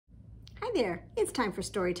Hi there, it's time for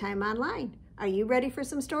Storytime Online. Are you ready for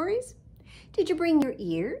some stories? Did you bring your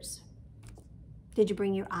ears? Did you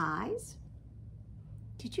bring your eyes?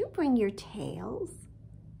 Did you bring your tails?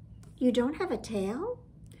 You don't have a tail?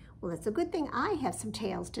 Well, it's a good thing I have some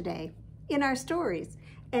tails today in our stories.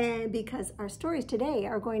 And because our stories today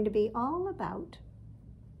are going to be all about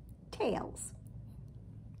tails.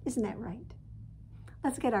 Isn't that right?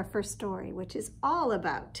 Let's get our first story, which is all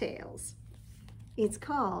about tails. It's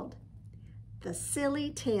called The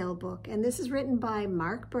Silly Tale Book, and this is written by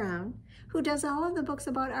Marc Brown, who does all of the books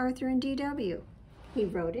about Arthur and D.W. He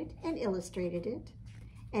wrote it and illustrated it,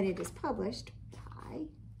 and it is published by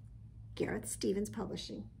Gareth Stevens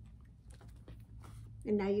Publishing.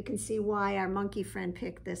 And now you can see why our monkey friend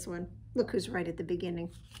picked this one. Look who's right at the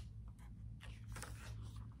beginning.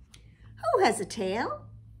 Who has a tail?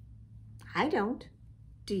 I don't.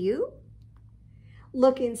 Do you?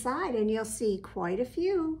 Look inside and you'll see quite a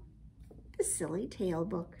few. The Silly Tale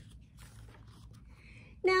Book.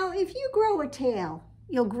 Now, if you grow a tail,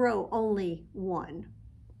 you'll grow only one.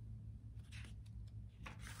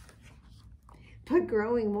 But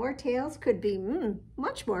growing more tails could be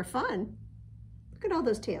much more fun. Look at all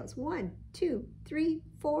those tails. 1, 2, 3,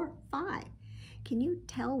 4, 5. Can you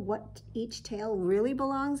tell what each tail really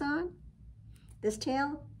belongs on? This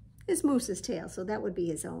tail is Moose's tail, so that would be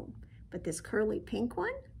his own. But this curly pink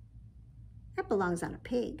one, that belongs on a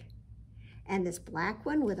pig. And this black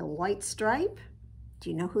one with a white stripe, do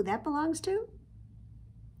you know who that belongs to?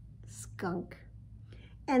 Skunk.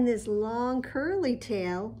 And this long curly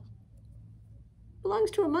tail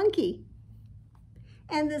belongs to a monkey.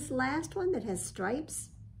 And this last one that has stripes,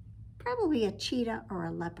 probably a cheetah or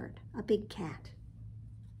a leopard, a big cat.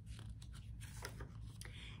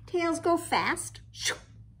 Tails go fast.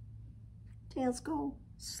 Tails go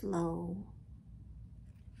slow.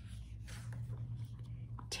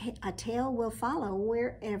 A tail will follow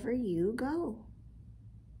wherever you go.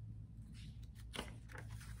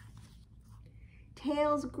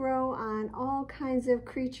 Tails grow on all kinds of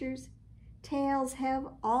creatures. Tails have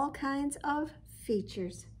all kinds of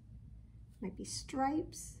features. Might be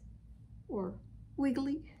stripes or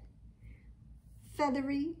wiggly,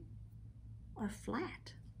 feathery, or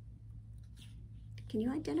flat. Can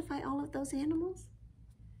you identify all of those animals?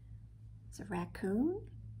 It's a raccoon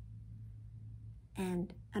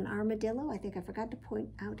and an armadillo. I think I forgot to point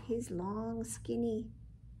out his long, skinny,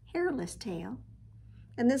 hairless tail.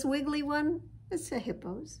 And this wiggly one is a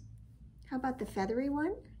hippo's. How about the feathery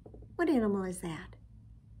one? What animal is that?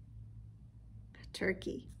 A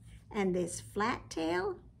turkey. And this flat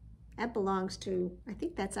tail, that belongs to, I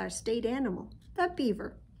think that's our state animal, the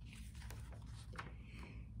beaver.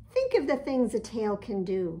 Think of the things a tail can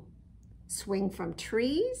do. Swing from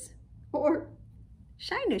trees or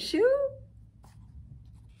shine a shoe.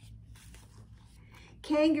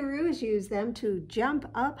 Kangaroos use them to jump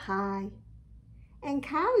up high, and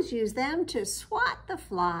cows use them to swat the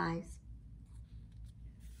flies.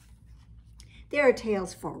 There are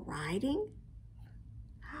tails for riding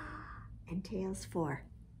and tails for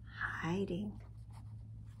hiding.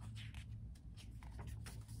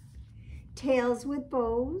 Tails with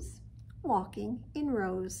bows, walking in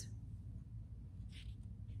rows.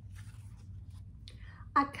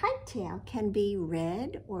 A kite tail can be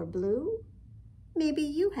red or blue. Maybe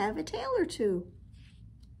you have a tail or two.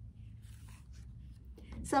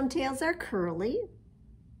 Some tails are curly,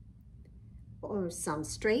 or some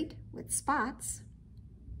straight with spots.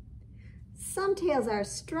 Some tails are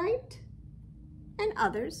striped, and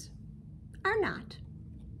others are not.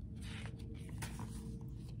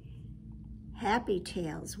 Happy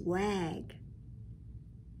tails wag.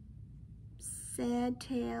 Sad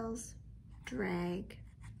tails drag.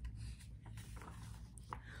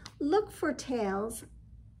 Look for tails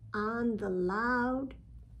on the loud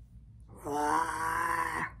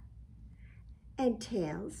roar, and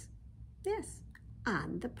tails, yes,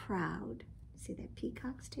 on the proud. See that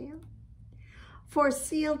peacock's tail? For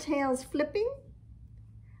seal tails flipping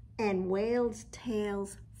and whale's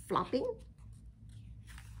tails flopping,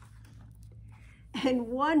 and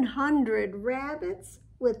 100 rabbits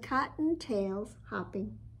with cotton tails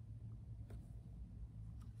hopping.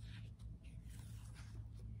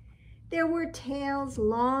 There were tails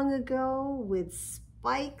long ago with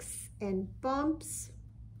spikes and bumps.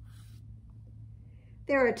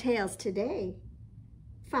 There are tails today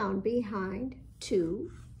found behind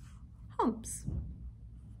 2 humps.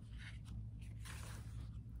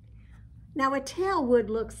 Now a tail would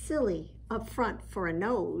look silly up front for a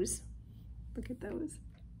nose. Look at those.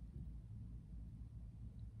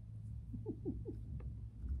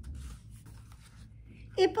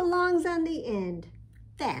 It belongs on the end.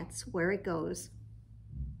 that's where it goes.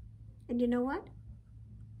 And you know what?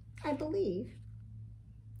 I believe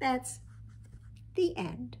that's the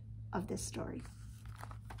end of this story.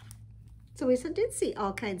 So we did see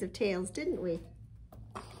all kinds of tales, didn't we?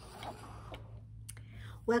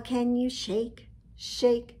 Well, can you shake,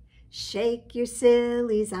 shake, shake your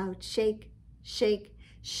sillies out? Shake, shake,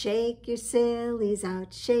 shake your sillies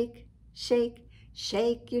out. Shake, shake,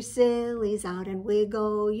 shake your sillies out and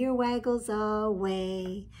wiggle your waggles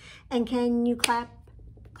away. And can you clap,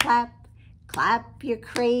 clap, clap your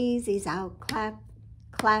crazies out? Clap,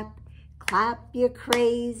 clap, clap your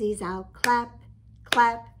crazies out. Clap,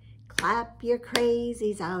 clap, clap your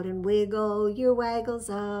crazies out and wiggle your waggles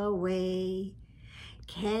away.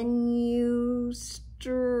 Can you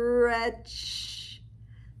stretch,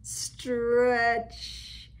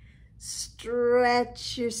 stretch,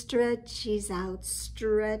 stretch your stretchies out?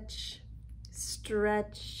 Stretch,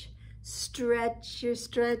 stretch, stretch your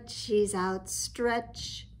stretchies out.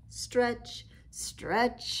 Stretch, stretch,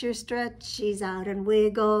 stretch your stretchies out and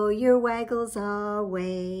wiggle your waggles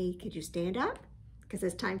away. Could you stand up? Because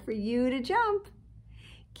it's time for you to jump.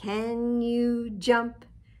 Can you jump,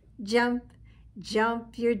 jump,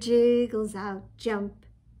 jump your jiggles out? Jump,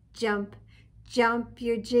 jump, jump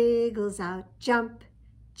your jiggles out. Jump,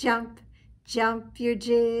 jump, jump your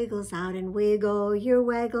jiggles out and wiggle your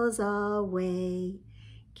waggles away.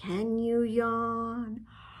 Can you yawn?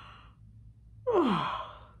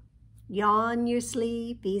 Yawn your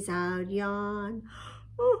sleepies out. Yawn.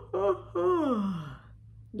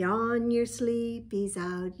 Yawn your sleepies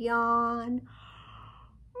out. Yawn.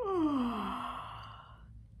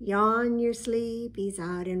 Yawn your sleepies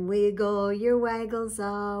out and wiggle your waggles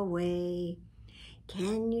away.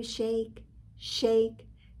 Can you shake, shake,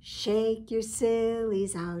 shake your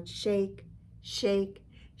sillies out? Shake, shake,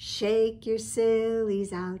 shake your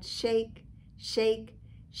sillies out. Shake, shake,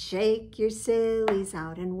 shake your sillies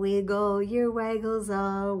out and wiggle your waggles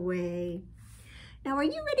away. Now, are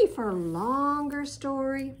you ready for a longer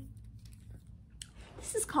story?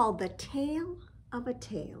 This is called The Tale of a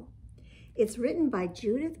Tale. It's written by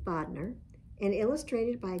Judith Bodnar and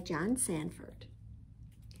illustrated by John Sanford.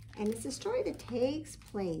 And it's a story that takes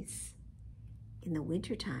place in the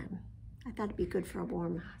wintertime. I thought it'd be good for a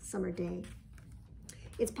warm summer day.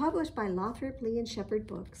 It's published by Lothrop, Lee, and Shepard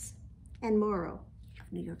Books and Morrow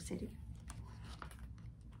of New York City.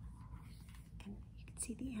 And you can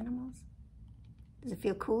see the animals. Does it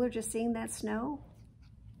feel cooler just seeing that snow?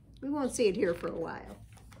 We won't see it here for a while.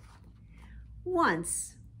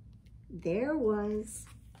 Once, there was,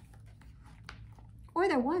 or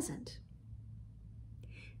there wasn't.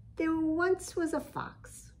 There once was a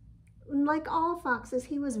fox. Like all foxes,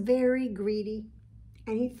 he was very greedy,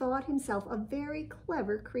 and he thought himself a very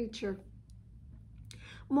clever creature.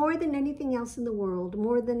 More than anything else in the world,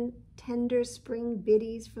 more than tender spring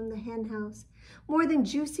biddies from the hen house, more than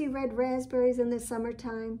juicy red raspberries in the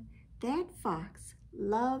summertime, that fox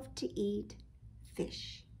loved to eat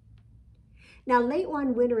fish. Now, late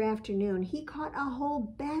one winter afternoon, he caught a whole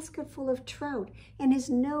basket full of trout, and his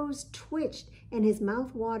nose twitched and his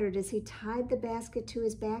mouth watered as he tied the basket to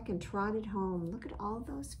his back and trotted home. Look at all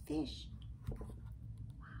those fish.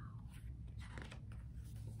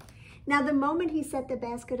 Now, the moment he set the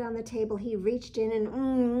basket on the table, he reached in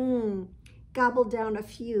and gobbled down a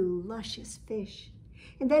few luscious fish.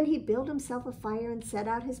 And then he built himself a fire and set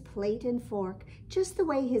out his plate and fork, just the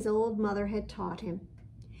way his old mother had taught him.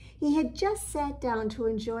 He had just sat down to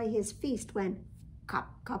enjoy his feast when,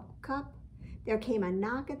 cop, cop, cop, there came a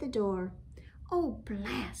knock at the door. "Oh,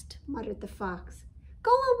 blast," muttered the fox.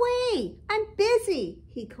 "Go away, I'm busy,"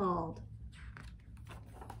 he called.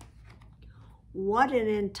 "What an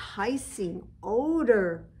enticing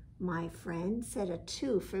odor, my friend," said a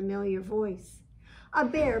too familiar voice. A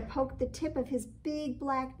bear poked the tip of his big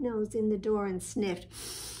black nose in the door and sniffed.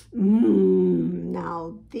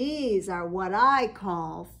 Now these are what I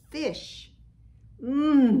call fish.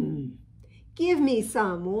 Give me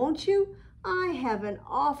some, won't you? I have an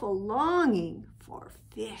awful longing for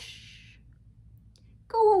fish."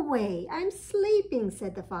 "Go away, I'm sleeping,"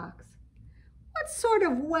 said the fox. "What sort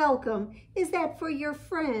of welcome is that for your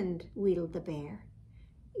friend?" wheedled the bear.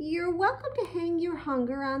 "You're welcome to hang your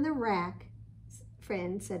hunger on the rack,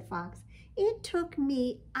 friend," said Fox. "It took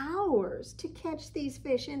me hours to catch these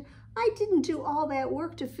fish, and I didn't do all that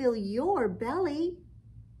work to fill your belly."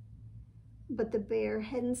 But the bear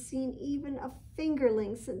hadn't seen even a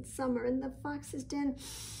fingerling since summer, and the fox's den,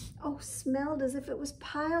 smelled as if it was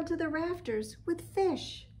piled to the rafters with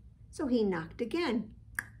fish. So he knocked again.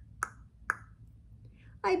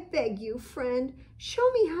 "I beg you, friend,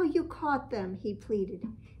 show me how you caught them," he pleaded.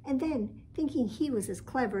 And then, thinking he was as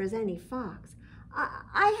clever as any fox,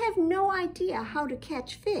 I have no idea how to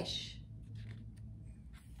catch fish.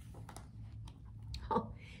 Oh,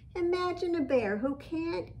 imagine a bear who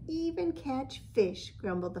can't even catch fish,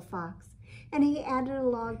 grumbled the fox. And he added a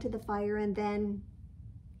log to the fire, and then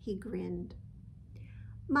he grinned.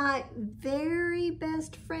 My very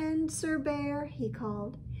best friend, Sir Bear, he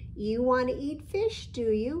called. You want to eat fish,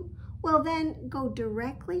 do you? Well, then go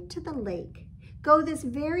directly to the lake. Go this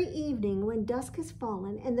very evening when dusk has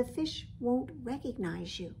fallen and the fish won't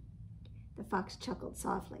recognize you. The fox chuckled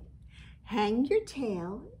softly. Hang your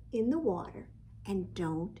tail in the water and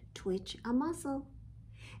don't twitch a muscle.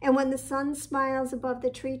 And when the sun smiles above the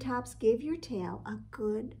treetops, give your tail a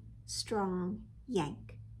good, strong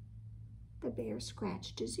yank. The bear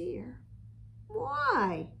scratched his ear.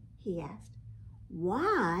 Why? He asked.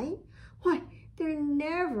 Why? Why, there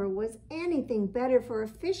never was anything better for a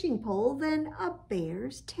fishing pole than a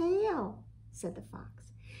bear's tail, said the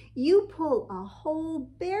fox. You pull a whole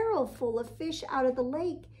barrel full of fish out of the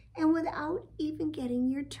lake and without even getting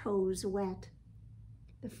your toes wet.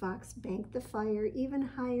 The fox banked the fire even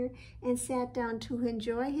higher and sat down to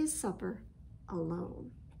enjoy his supper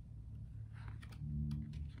alone.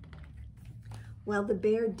 Well, the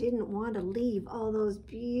bear didn't want to leave all those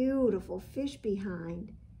beautiful fish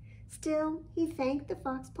behind. Still, he thanked the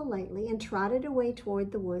fox politely and trotted away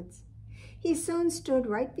toward the woods. He soon stood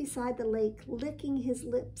right beside the lake, licking his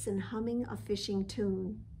lips and humming a fishing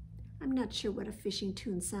tune. I'm not sure what a fishing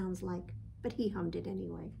tune sounds like, but he hummed it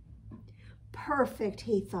anyway. Perfect,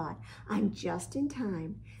 he thought. I'm just in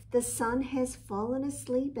time. The sun has fallen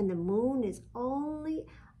asleep and the moon is only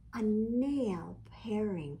a nail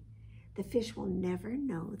paring. The fish will never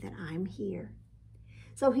know that I'm here.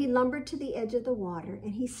 So he lumbered to the edge of the water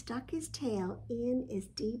and he stuck his tail in as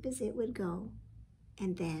deep as it would go.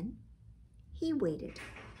 And then he waited.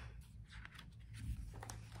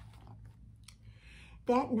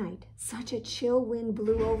 That night, such a chill wind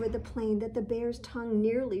blew over the plain that the bear's tongue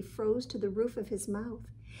nearly froze to the roof of his mouth,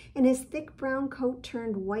 and his thick brown coat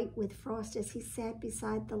turned white with frost as he sat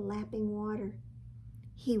beside the lapping water.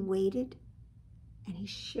 He waited and he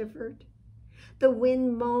shivered. The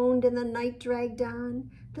wind moaned and the night dragged on.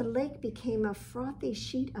 The lake became a frothy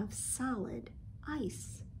sheet of solid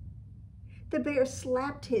ice. The bear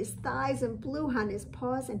slapped his thighs and blew on his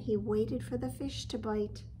paws, and he waited for the fish to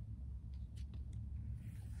bite.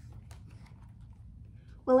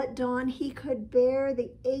 Well, at dawn, he could bear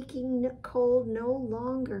the aching cold no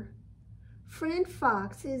longer. Friend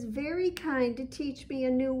Fox is very kind to teach me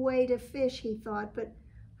a new way to fish, he thought, but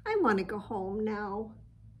I want to go home now.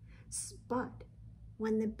 But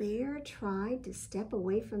when the bear tried to step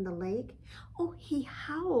away from the lake, oh, he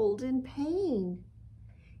howled in pain.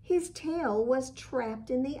 His tail was trapped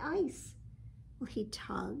in the ice. Well, he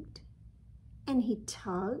tugged and he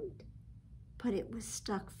tugged, but it was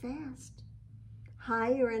stuck fast.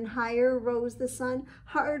 Higher and higher rose the sun.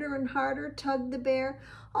 Harder and harder tugged the bear.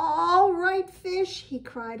 All right, fish, he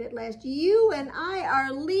cried at last. You and I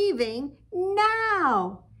are leaving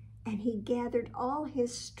now. And he gathered all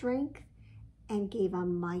his strength and gave a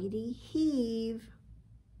mighty heave.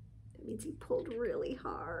 That means he pulled really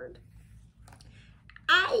hard.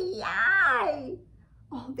 Ay, ay!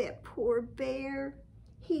 Oh, that poor bear.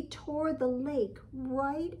 He tore the lake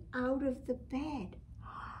right out of the bed.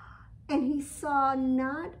 And he saw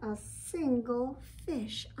not a single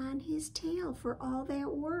fish on his tail for all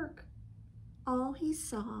that work. All he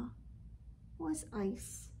saw was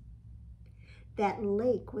ice. That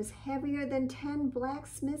lake was heavier than 10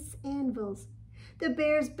 blacksmith's anvils. The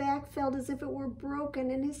bear's back felt as if it were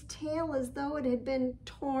broken and his tail as though it had been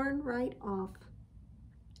torn right off.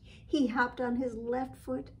 He hopped on his left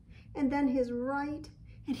foot and then his right,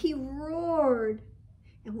 and he roared.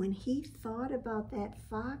 And when he thought about that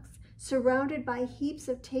fox, surrounded by heaps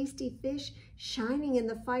of tasty fish shining in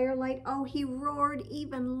the firelight, oh, he roared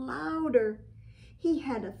even louder. He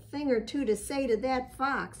had a thing or two to say to that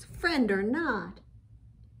fox, friend or not.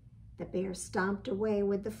 The bear stomped away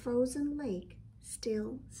with the frozen lake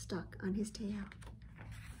still stuck on his tail.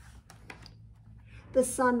 The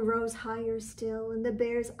sun rose higher still, and the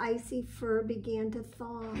bear's icy fur began to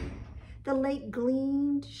thaw. The lake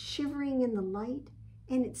gleamed, shivering in the light,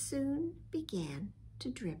 and it soon began to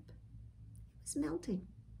drip. It was melting.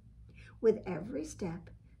 With every step,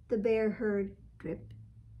 the bear heard drip,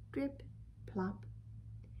 drip, plop.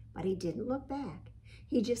 But he didn't look back.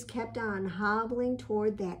 He just kept on hobbling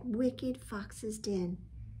toward that wicked fox's den.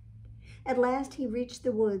 At last he reached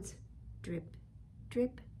the woods. Drip,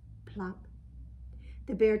 drip, plop.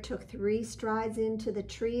 The bear took 3 strides into the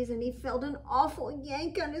trees and he felt an awful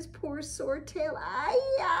yank on his poor sore tail. "Ay,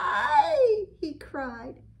 ay," he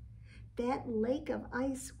cried. That lake of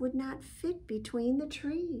ice would not fit between the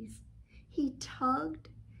trees. He tugged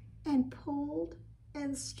and pulled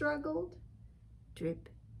and struggled. Drip,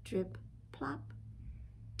 drip, plop.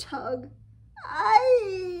 Tug.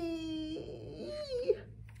 Ay!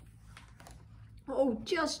 "Oh,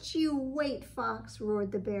 just you wait, Fox,"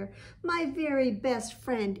 roared the bear. "My very best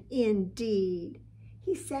friend indeed."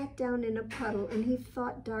 He sat down in a puddle and he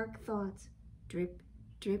thought dark thoughts. Drip,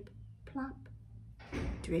 drip, plop.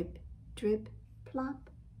 Drip, drip, plop.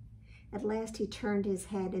 At last he turned his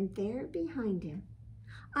head, and there behind him,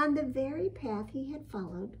 on the very path he had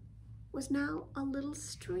followed, was now a little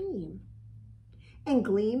stream. And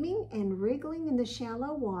gleaming and wriggling in the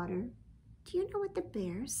shallow water, do you know what the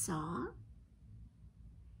bear saw?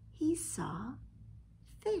 He saw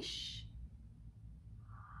fish.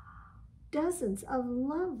 Dozens of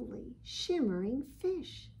lovely, shimmering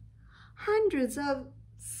fish. Hundreds of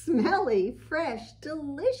smelly, fresh,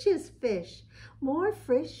 delicious fish. More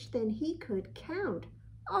fish than he could count.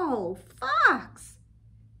 "Oh, Fox,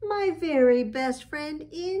 my very best friend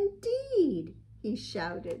indeed," he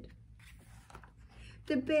shouted.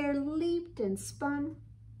 The bear leaped and spun.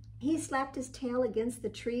 He slapped his tail against the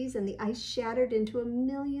trees and the ice shattered into a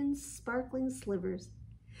million sparkling slivers.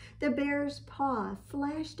 The bear's paw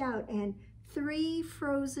flashed out and 3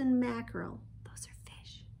 frozen mackerel, those are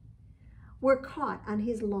fish, were caught on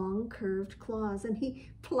his long curved claws, and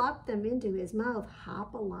he plopped them into his mouth.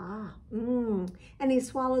 Hop-a-la. And he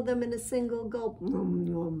swallowed them in a single gulp. Nom,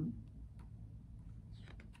 nom.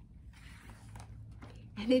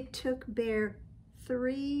 And it took Bear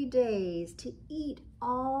 3 days to eat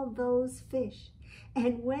all those fish.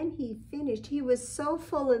 And when he finished, he was so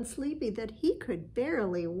full and sleepy that he could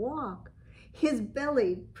barely walk. His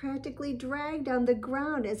belly practically dragged on the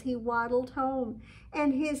ground as he waddled home,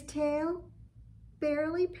 and his tail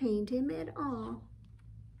barely pained him at all.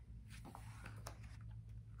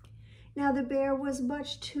 Now the bear was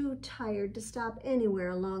much too tired to stop anywhere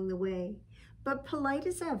along the way, but polite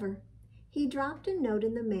as ever, he dropped a note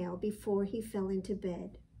in the mail before he fell into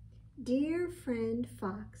bed. "Dear friend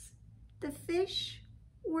Fox, the fish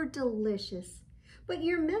were delicious, but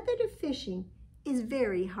your method of fishing is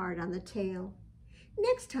very hard on the tail.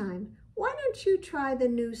 Next time, why don't you try the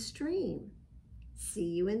new stream? See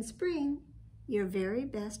you in spring, your very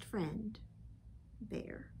best friend,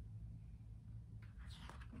 Bear."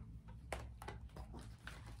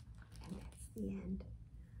 And that's the end.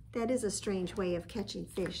 That is a strange way of catching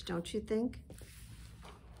fish, don't you think?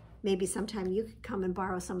 Maybe sometime you could come and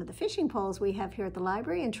borrow some of the fishing poles we have here at the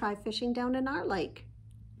library and try fishing down in our lake.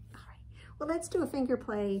 All right, well, let's do a finger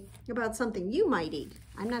play about something you might eat.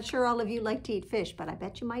 I'm not sure all of you like to eat fish, but I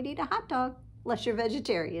bet you might eat a hot dog, unless you're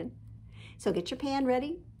vegetarian. So get your pan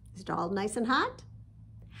ready. Is it all nice and hot?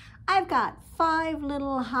 I've got 5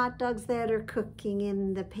 little hot dogs that are cooking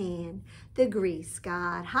in the pan. The grease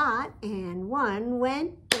got hot and one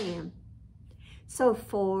went bam. So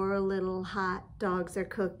 4 little hot dogs are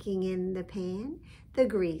cooking in the pan. The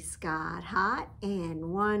grease got hot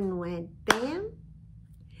and one went bam.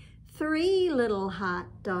 3 little hot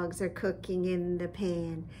dogs are cooking in the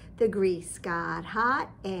pan. The grease got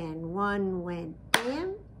hot and one went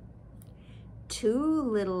bam. 2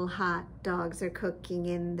 little hot dogs are cooking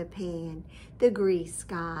in the pan. The grease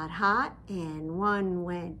got hot and one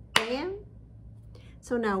went bam.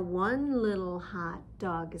 So now 1 little hot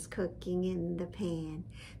dog is cooking in the pan.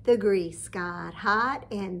 The grease got hot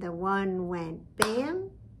and the one went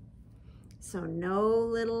bam. So no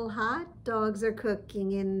little hot dogs are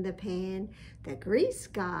cooking in the pan. The grease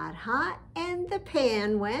got hot and the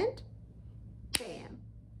pan went bam.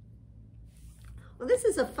 Well, this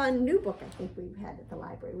is a fun new book I think we've had at the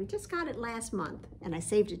library. We just got it last month, and I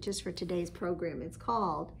saved it just for today's program. It's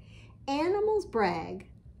called Animals Brag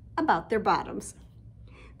About Their Bottoms.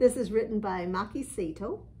 This is written by Maki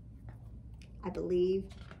Saito. I believe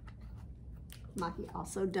Maki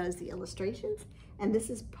also does the illustrations, and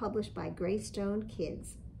this is published by Greystone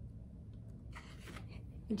Kids.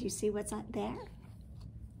 And do you see what's out there?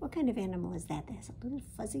 What kind of animal is that? That has a little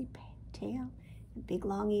fuzzy tail and big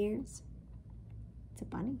long ears. It's a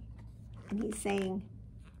bunny. And he's saying,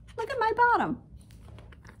 "Look at my bottom."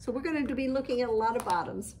 So we're going to be looking at a lot of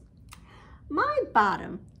bottoms. My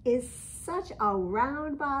bottom is such a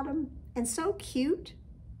round bottom and so cute,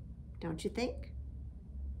 don't you think?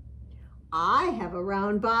 I have a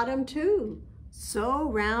round bottom too. So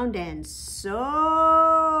round and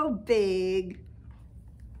so big.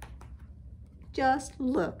 Just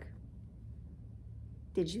look.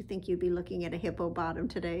 Did you think you'd be looking at a hippo bottom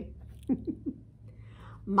today?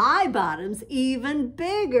 My bottom's even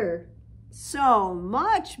bigger. So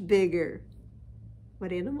much bigger.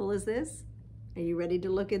 What animal is this? Are you ready to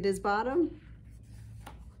look at his bottom?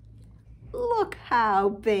 Look how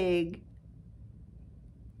big.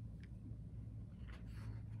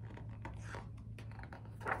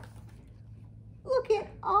 Look at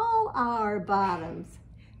all our bottoms.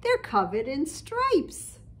 They're covered in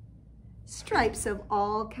stripes. Stripes of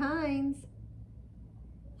all kinds.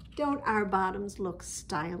 Don't our bottoms look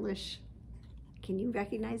stylish? Can you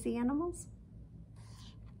recognize the animals?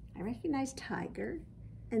 I recognize tiger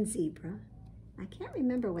and zebra. I can't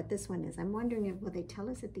remember what this one is. I'm wondering if will they tell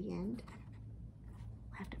us at the end?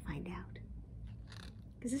 We'll have to find out.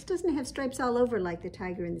 Because this doesn't have stripes all over like the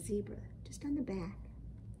tiger and the zebra, just on the back.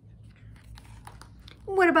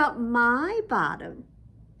 What about my bottom?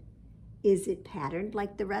 Is it patterned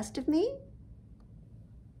like the rest of me?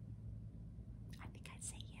 I think I'd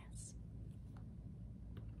say yes.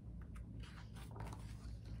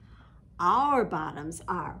 Our bottoms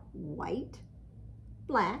are white,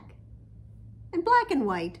 black, and black and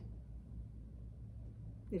white.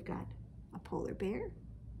 We've got a polar bear,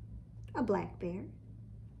 a black bear,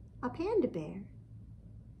 a panda bear,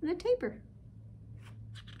 and a tapir.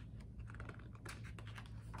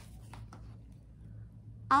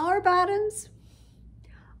 Our bottoms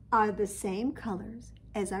are the same colors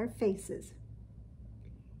as our faces.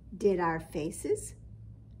 Did our faces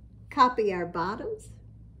copy our bottoms,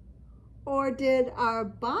 or did our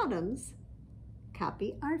bottoms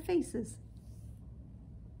copy our faces?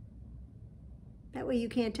 That way you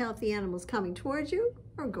can't tell if the animal's coming towards you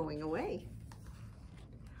or going away.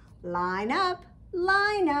 Line up,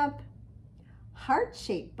 line up.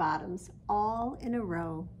 Heart-shaped bottoms all in a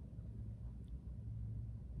row.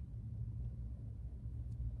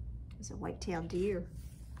 There's a white-tailed deer.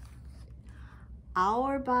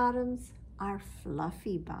 Our bottoms are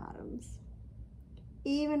fluffy bottoms.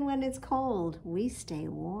 Even when it's cold, we stay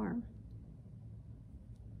warm.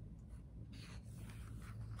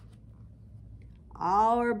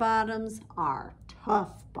 Our bottoms are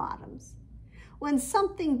tough bottoms. When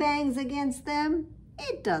something bangs against them,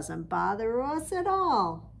 it doesn't bother us at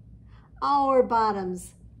all. Our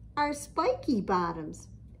bottoms are spiky bottoms.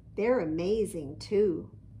 They're amazing too,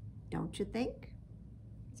 don't you think?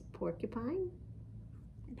 It's a porcupine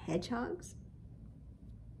and hedgehogs.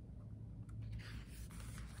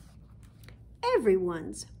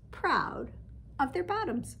 Everyone's proud of their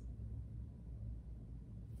bottoms.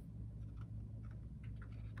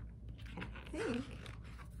 I think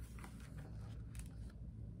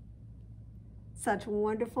such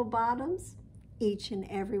wonderful bottoms, each and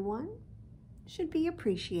every one, should be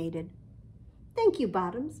appreciated. Thank you,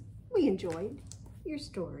 bottoms. We enjoyed your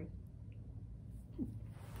story.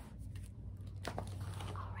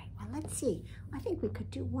 All right, well, let's see. I think we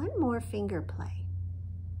could do one more finger play.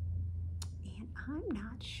 And I'm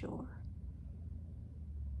not sure.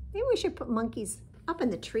 Maybe we should put monkeys up in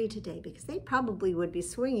the tree today because they probably would be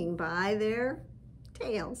swinging by their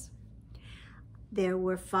tails. There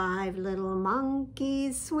were 5 little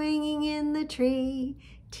monkeys swinging in the tree,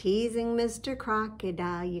 teasing Mr.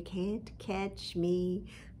 Crocodile, you can't catch me.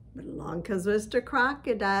 But along comes Mr.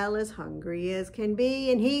 Crocodile, as hungry as can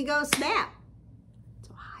be, and he goes snap.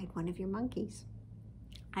 So hide one of your monkeys.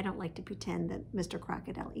 I don't like to pretend that Mr.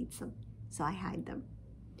 Crocodile eats them, so I hide them.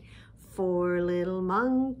 4 little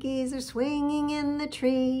monkeys are swinging in the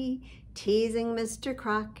tree, teasing Mr.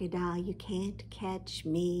 Crocodile, you can't catch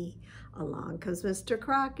me. Along comes Mr.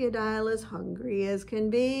 Crocodile, as hungry as can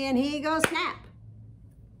be, and he goes snap.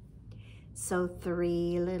 So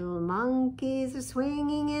 3 little monkeys are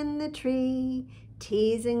swinging in the tree,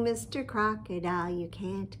 teasing Mr. Crocodile, you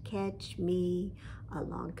can't catch me.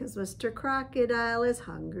 Along comes Mr. Crocodile, as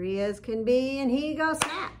hungry as can be, and he goes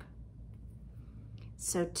snap.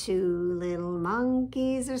 So 2 little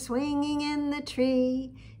monkeys are swinging in the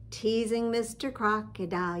tree, teasing Mr.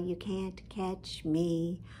 Crocodile, you can't catch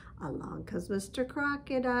me. Along comes Mr.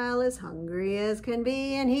 Crocodile, as hungry as can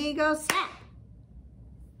be, and he goes snap.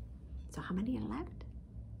 So how many are left?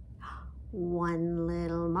 1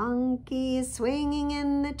 little monkey is swinging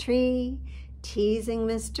in the tree, teasing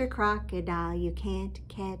Mr. Crocodile, you can't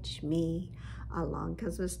catch me. Along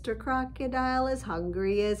comes Mr. Crocodile, as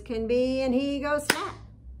hungry as can be, and he goes snap.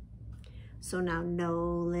 So now no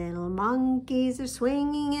little monkeys are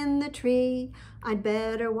swinging in the tree. I'd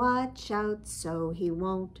better watch out so he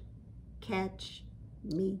won't catch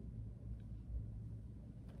me.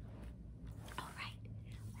 All right,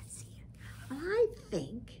 let's see. Well, I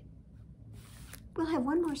think we'll have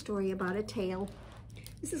one more story about a tail.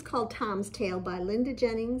 This is called Tom's Tale by Linda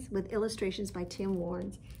Jennings with illustrations by Tim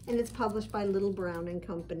Warnes, and it's published by Little Brown and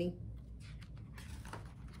Company.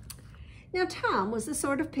 Now, Tom was the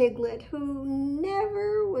sort of piglet who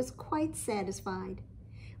never was quite satisfied.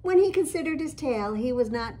 When he considered his tail, he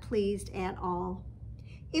was not pleased at all.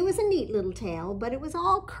 It was a neat little tail, but it was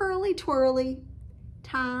all curly-twirly.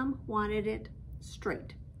 Tom wanted it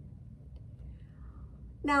straight.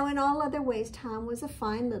 Now, in all other ways, Tom was a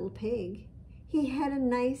fine little pig. He had a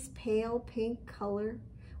nice pale pink color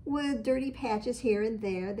with dirty patches here and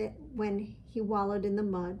there that when he wallowed in the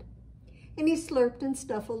mud. And he slurped and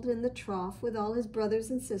snuffled in the trough with all his brothers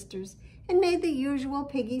and sisters and made the usual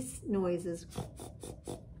piggy noises.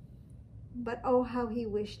 But oh, how he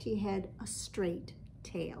wished he had a straight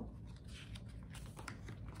tail.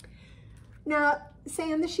 Now,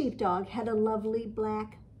 Sam the sheepdog had a lovely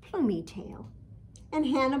black plumy tail, and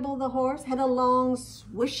Hannibal the horse had a long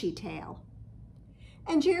swishy tail.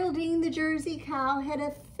 And Geraldine the Jersey cow had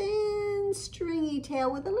a thin stringy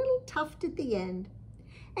tail with a little tuft at the end.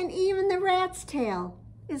 And even the rat's tail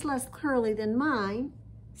is less curly than mine,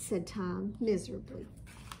 said Tom miserably.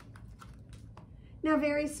 Now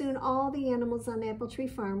very soon all the animals on Apple Tree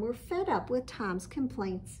Farm were fed up with Tom's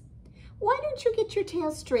complaints. Why don't you get your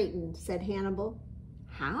tail straightened, said Hannibal.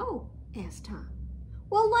 How? asked Tom.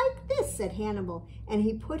 Well, like this, said Hannibal, and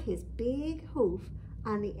he put his big hoof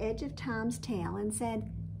on the edge of Tom's tail and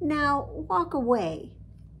said, now walk away.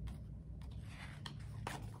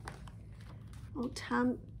 Oh,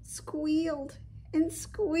 Tom squealed and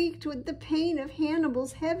squeaked with the pain of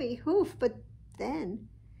Hannibal's heavy hoof, but then,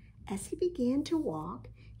 as he began to walk,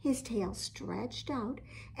 his tail stretched out,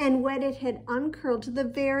 and when it had uncurled to the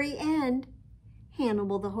very end,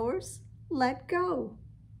 Hannibal the horse let go.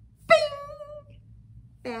 Bing!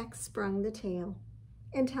 Back sprung the tail,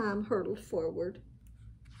 and Tom hurtled forward.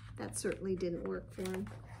 That certainly didn't work for him.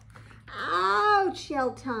 Ouch,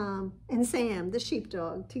 yelled Tom and Sam, the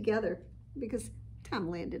sheepdog, together, because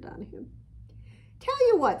Tom landed on him. Tell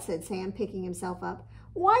you what, said Sam, picking himself up,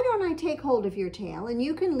 why don't I take hold of your tail and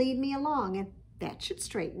you can lead me along, and that should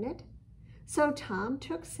straighten it. So Tom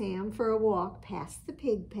took Sam for a walk past the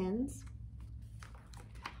pig pens,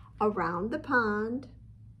 around the pond,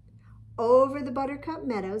 over the buttercup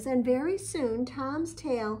meadows, and very soon Tom's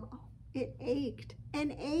tail, oh, it ached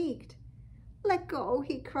and ached. Let go,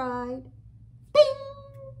 he cried. Bing!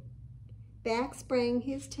 Back sprang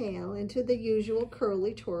his tail into the usual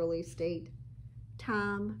curly-twirly state.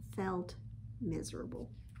 Tom felt miserable.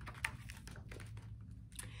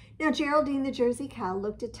 Now Geraldine the Jersey cow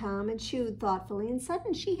looked at Tom and chewed thoughtfully, and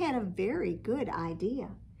suddenly she had a very good idea.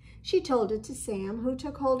 She told it to Sam, who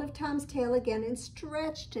took hold of Tom's tail again and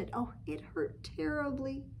stretched it. Oh, it hurt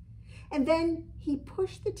terribly. And then he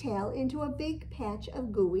pushed the tail into a big patch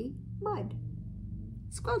of gooey mud,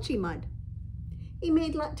 squelchy mud. He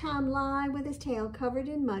made Tom lie with his tail covered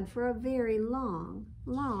in mud for a very long,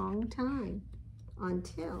 long time,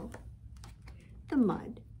 until the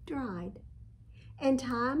mud dried. And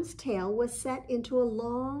Tom's tail was set into a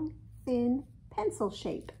long, thin pencil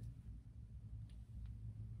shape.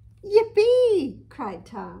 Yippee! cried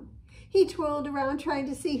Tom. He twirled around trying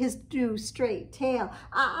to see his new straight tail.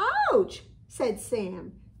 Ouch! said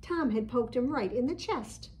Sam. Tom had poked him right in the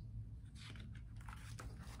chest.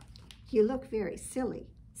 You look very silly,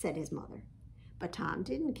 said his mother. But Tom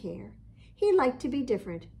didn't care. He liked to be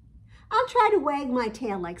different. I'll try to wag my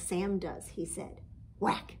tail like Sam does, he said.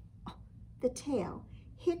 Whack! Oh, the tail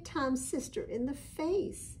hit Tom's sister in the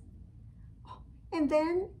face, and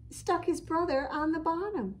then stuck his brother on the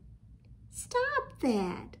bottom. Stop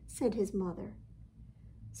that, said his mother.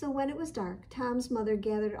 So when it was dark, Tom's mother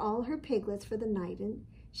gathered all her piglets for the night, and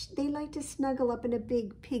they liked to snuggle up in a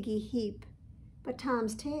big piggy heap. But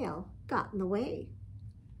Tom's tail got in the way.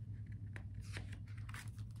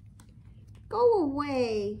 Go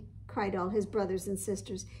away, cried all his brothers and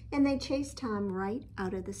sisters, and they chased Tom right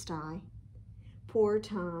out of the sty. Poor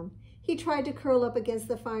Tom. He tried to curl up against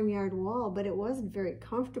the farmyard wall, but it wasn't very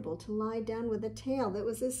comfortable to lie down with a tail that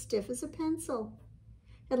was as stiff as a pencil.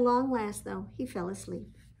 At long last, though, he fell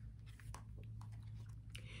asleep.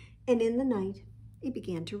 And in the night, it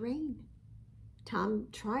began to rain. Tom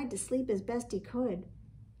tried to sleep as best he could.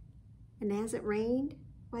 And as it rained,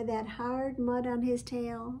 why, that hard mud on his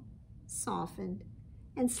tail softened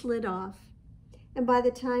and slid off. And by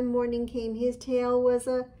the time morning came, his tail was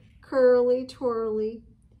a curly-twirly,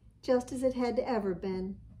 just as it had ever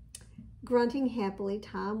been. Grunting happily,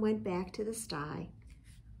 Tom went back to the sty.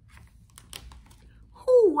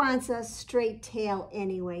 Who wants a straight tail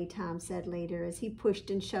anyway, Tom said later as he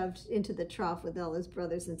pushed and shoved into the trough with all his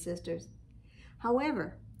brothers and sisters.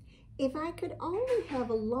 However, "If I could only have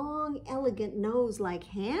a long, elegant nose like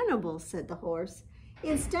Hannibal," said the horse,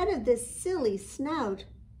 "instead of this silly snout,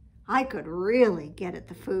 I could really get at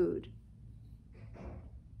the food."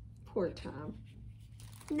 Poor Tom.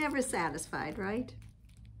 Never satisfied, right?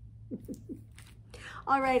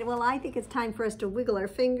 All right, well, I think it's time for us to wiggle our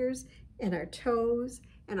fingers and our toes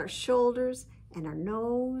and our shoulders and our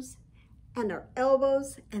nose and our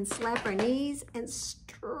elbows and slap our knees and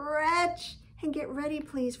stretch and get ready,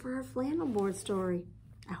 please, for our flannel board story.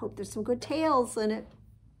 I hope there's some good tales in it.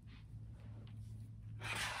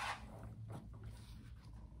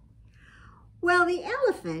 Well, the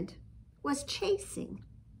elephant was chasing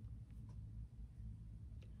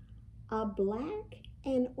a black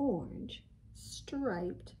and orange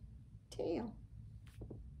striped tail.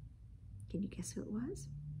 Can you guess who it was?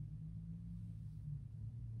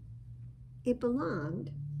 It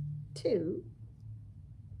belonged to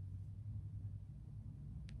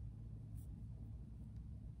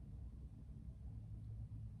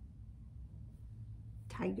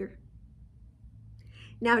Tiger.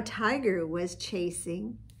 Now, Tiger was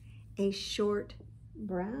chasing a short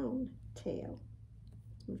brown tail.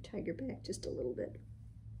 Let's move Tiger back just a little bit.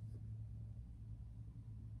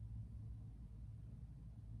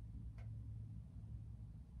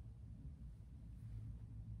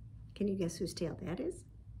 Can you guess whose tail that is?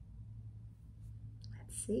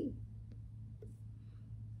 Let's see.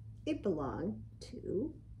 It belonged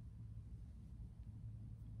to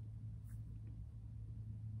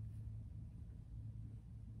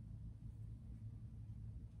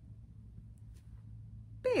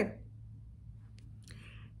Bear.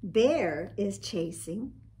 Bear is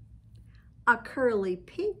chasing a curly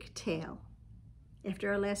pink tail. After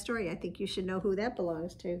our last story, I think you should know who that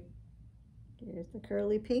belongs to. There's the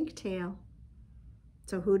curly pink tail.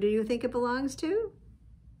 So who do you think it belongs to?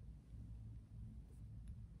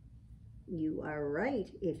 You are right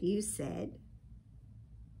if you said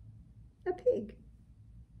a pig.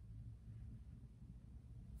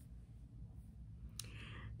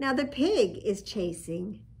 Now the pig is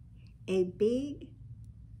chasing a big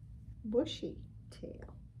bushy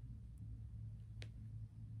tail.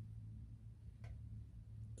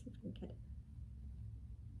 Let's see if we can get it.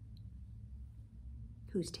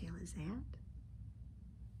 Whose tail is that?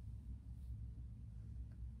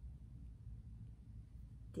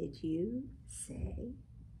 Did you say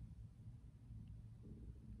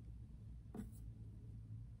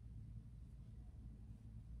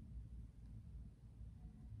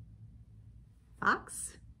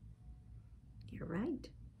fox? You're right.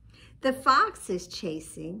 The fox is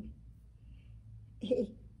chasing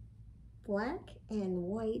a black and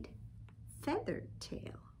white feathered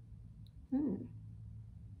tail. Who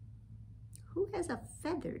has a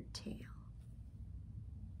feathered tail?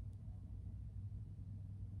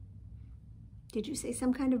 Did you say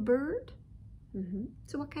some kind of bird?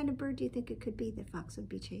 So what kind of bird do you think it could be that fox would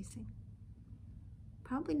be chasing?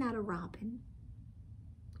 Probably not a robin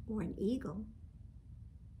or an eagle.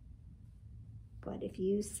 But if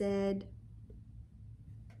you said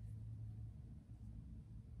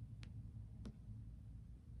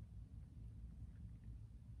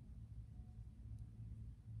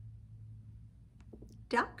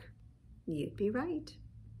duck, you'd be right.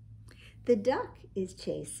 The duck is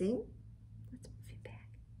chasing, let's move it back,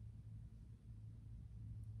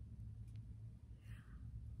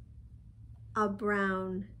 a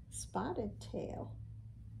brown spotted tail.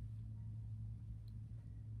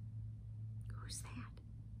 Who's that?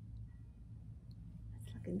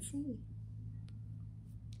 Let's look and see.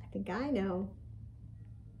 I think I know.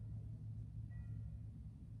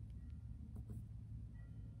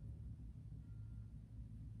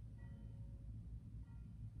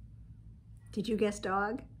 Did you guess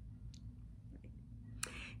dog?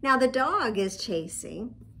 Now the dog is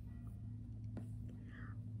chasing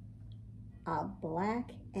a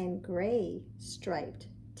black and gray striped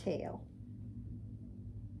tail.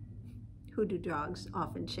 Who do dogs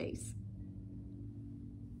often chase?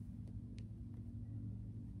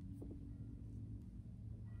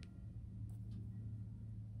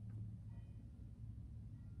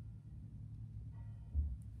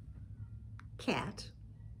 Cat.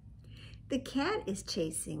 The cat is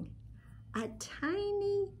chasing a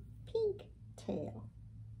tiny pink tail.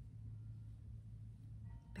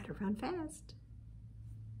 Better run fast,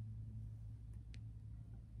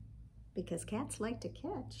 because cats like to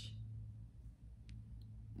catch.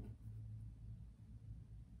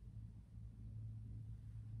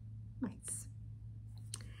 Mice.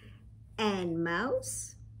 And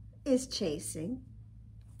mouse is chasing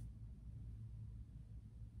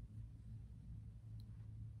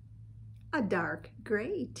a a dark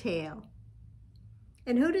gray tail.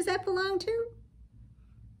 And who does that belong to?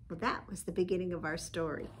 Well, that was the beginning of our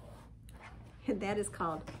story. And that is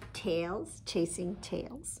called Tails Chasing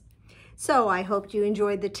Tails. So I hope you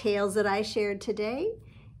enjoyed the tales that I shared today.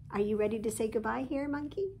 Are you ready to say goodbye here,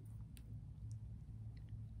 Monkey?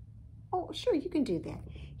 Oh, sure, you can do that.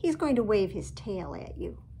 He's going to wave his tail at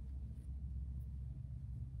you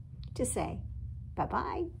to say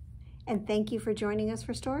bye-bye. And thank you for joining us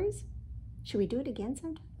for stories. Should we do it again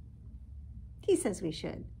sometime? He says we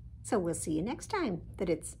should. So we'll see you next time that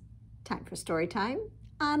it's time for Storytime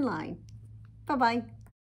Online. Bye-bye.